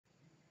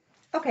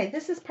Okay,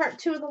 this is part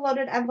 2 of the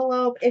loaded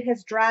envelope. It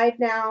has dried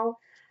now.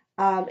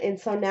 And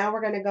so now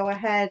we're going to go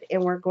ahead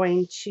and we're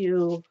going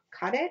to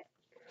cut it.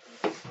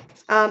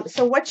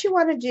 So what you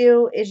want to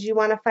do is you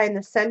want to find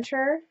the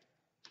center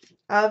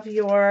of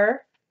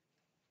your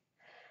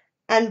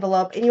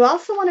envelope, and you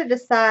also want to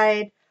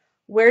decide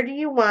where do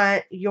you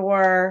want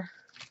your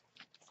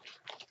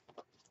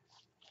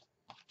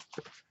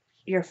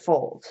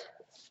fold.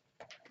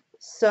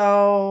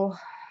 So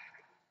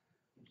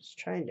just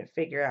trying to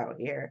figure out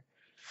here.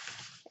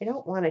 I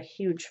don't want a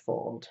huge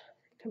fold.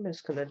 I'm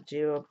just going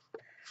to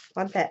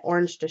want that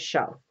orange to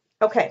show.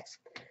 Okay,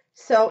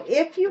 so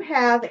if you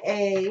have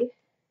a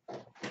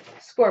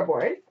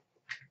scoreboard,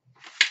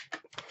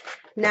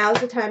 now's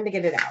the time to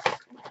get it out.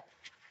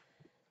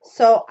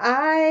 So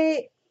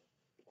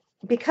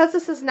because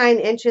this is 9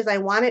 inches, I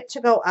want it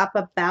to go up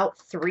about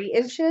 3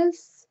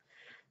 inches.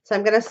 So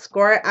I'm going to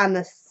score it on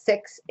the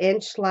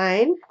 6-inch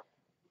line.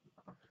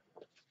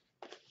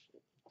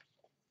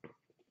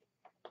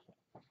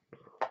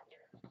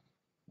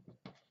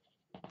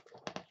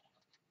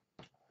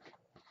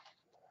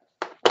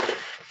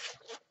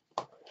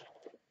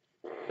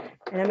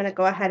 And I'm going to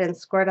go ahead and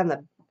score it on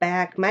the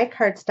back. My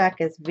cardstock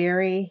is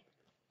very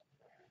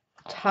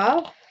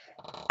tough.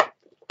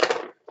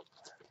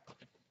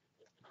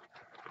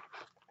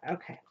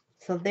 Okay,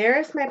 so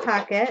there's my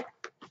pocket.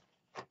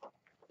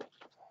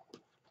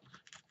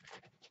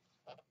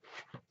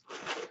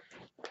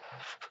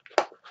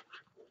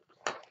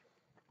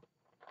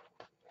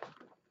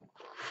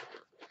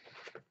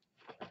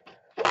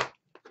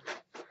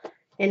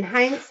 In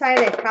hindsight,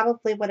 I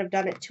probably would have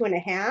done it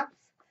 2.5,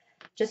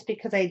 just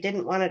because I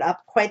didn't want it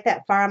up quite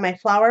that far on my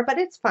flower, but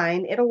it's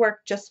fine. It'll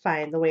work just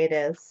fine the way it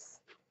is.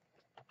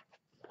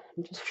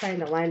 I'm just trying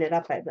to line it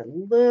up. I've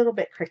been a little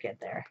bit crooked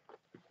there.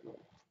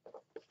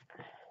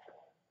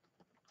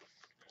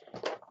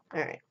 All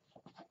right,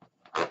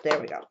 there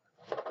we go.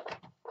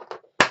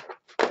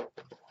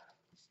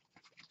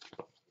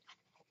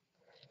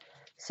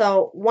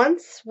 So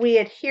once we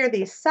adhere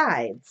these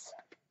sides,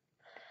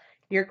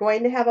 you're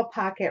going to have a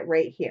pocket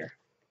right here.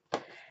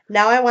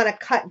 Now I want to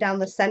cut down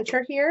the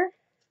center here.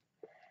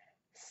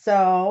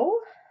 So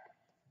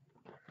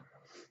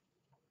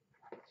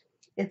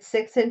it's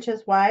 6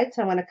 inches wide,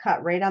 so I want to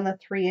cut right on the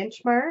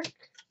 3-inch mark.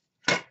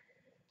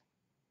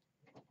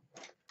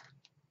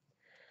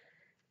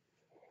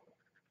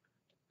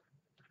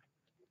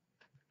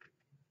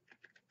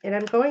 And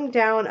I'm going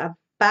down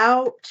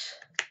about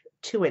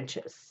 2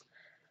 inches.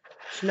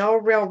 There's no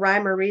real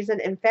rhyme or reason.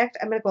 In fact,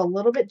 I'm going to go a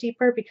little bit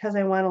deeper because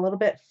I want a little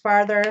bit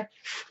farther.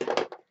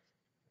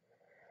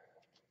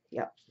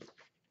 Yep.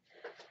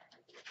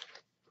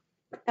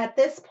 At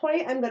this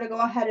point, I'm going to go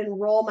ahead and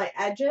roll my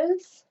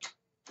edges.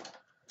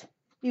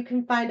 You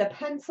can find a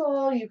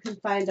pencil, you can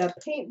find a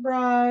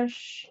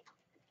paintbrush,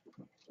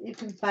 you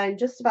can find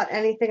just about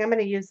anything. I'm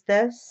going to use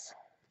this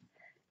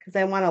because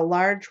I want a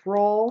large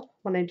roll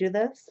when I do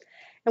this.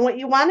 And what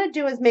you want to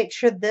do is make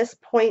sure this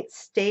point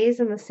stays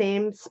in the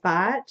same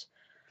spot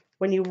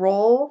when you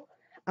roll.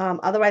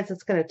 Otherwise,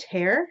 it's going to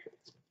tear.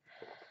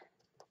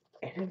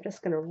 And I'm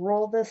just going to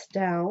roll this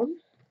down.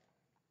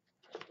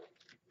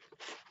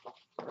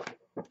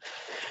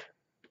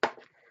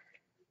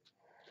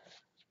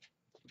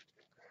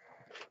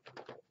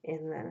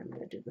 And then I'm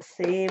going to do the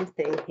same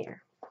thing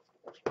here.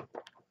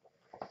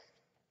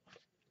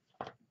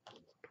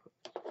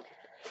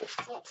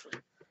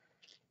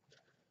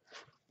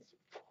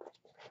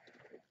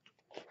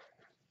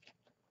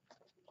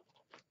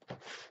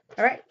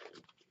 All right.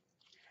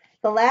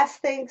 The last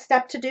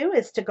step to do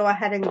is to go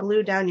ahead and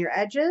glue down your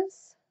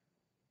edges.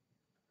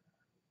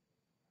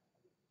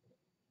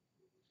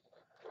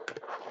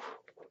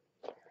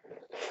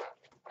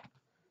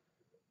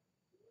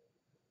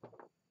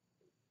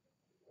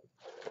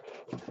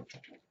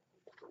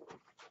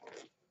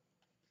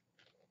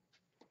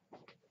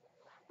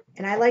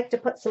 And I like to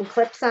put some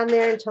clips on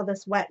there until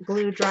this wet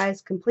glue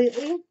dries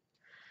completely.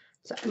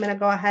 So I'm going to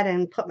go ahead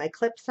and put my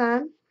clips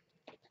on.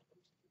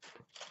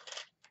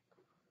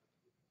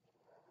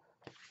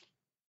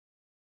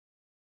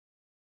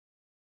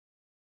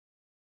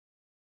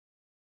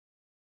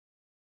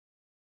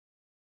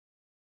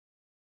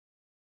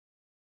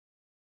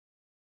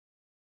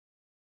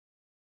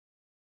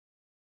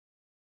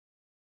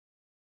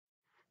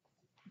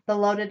 The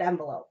loaded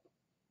envelope.